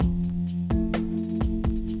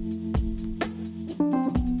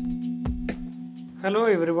Hello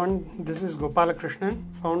everyone, this is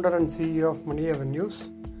Gopalakrishnan, founder and CEO of Money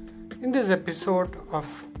Avenues. In this episode of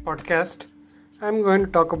podcast, I'm going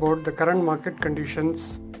to talk about the current market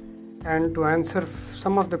conditions and to answer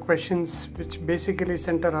some of the questions which basically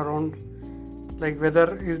center around like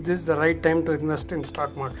whether is this the right time to invest in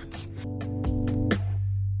stock markets.